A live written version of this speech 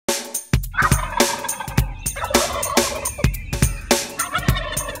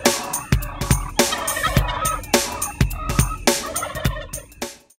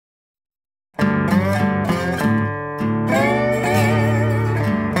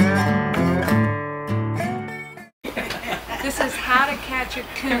got your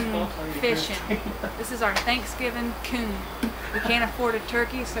coon fishing. This is our Thanksgiving coon. We can't afford a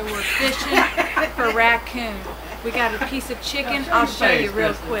turkey, so we're fishing for raccoon. We got a piece of chicken. I'll show you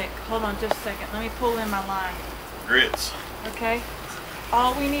real quick. Hold on just a second. Let me pull in my line. Grits. Okay?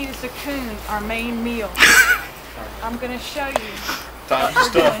 All we need is a coon, our main meal. I'm going to show you what we're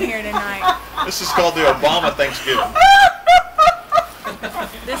doing here tonight. This is called the Obama Thanksgiving.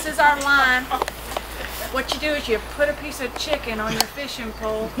 This is our line. What you do is you put a piece of chicken on your fishing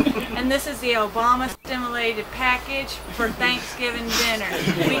pole, and this is the Obama stimulated package for Thanksgiving dinner.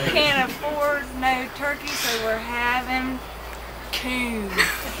 We can't afford no turkey, so we're having coon.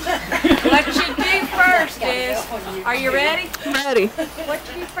 What you do first is, are you ready? I'm ready. What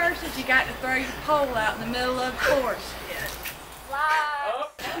you do first is you got to throw your pole out in the middle of the course.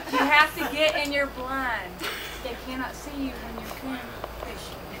 You have to get in your blind. They cannot see you when you're coon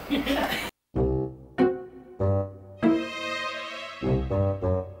fishing.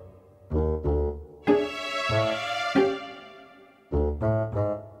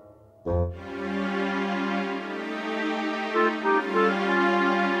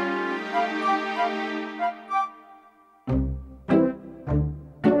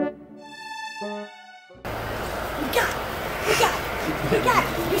 We got it.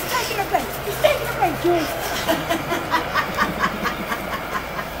 He's taking a bait. He's taking a bait, Joyce.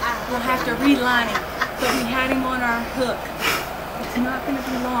 We'll have to reline him, but we had him on our hook. It's not going to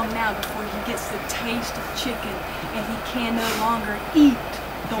be long now before he gets the taste of chicken and he can no longer eat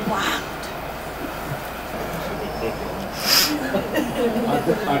the wild.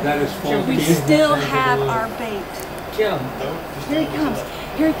 We still have our bait. Kim. Here he comes.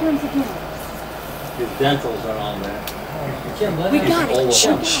 Here he comes again. His dentals are on that. We got it. Shh.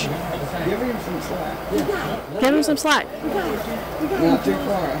 Give him some slack. We got it. Give him some slack. We got it. We got Not it. too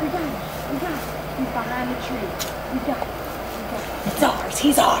far. We got it. We got it. He's behind the tree. We got it. It's ours.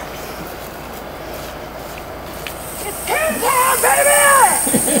 He's ours. It's Coon time, baby!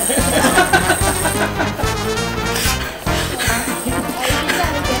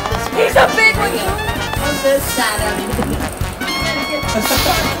 He's a big one. On this side of him.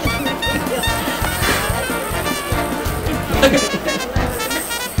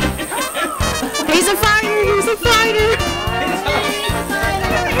 He's a fighter. He's a fighter.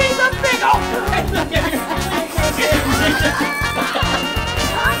 He's a big old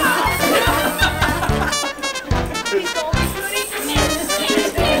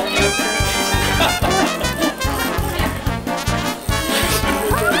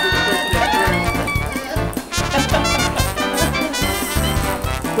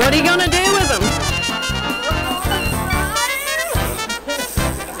What are you gonna do with him?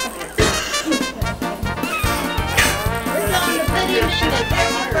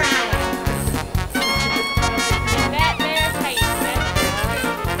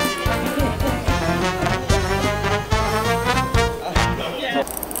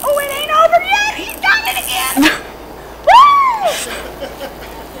 Oh, it ain't over yet! He's done it again! Woo!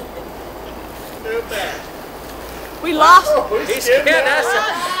 We lost.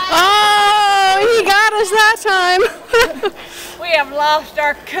 Oh, he got us that time. We have lost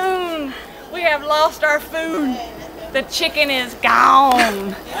our coon. We have lost our food. The chicken is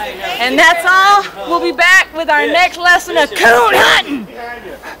gone. And that's all. We'll be back with our next lesson of coon hunting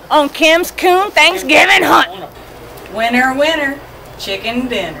on Kim's Coon Thanksgiving Hunt. Winner, winner, chicken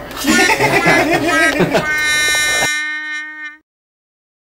dinner.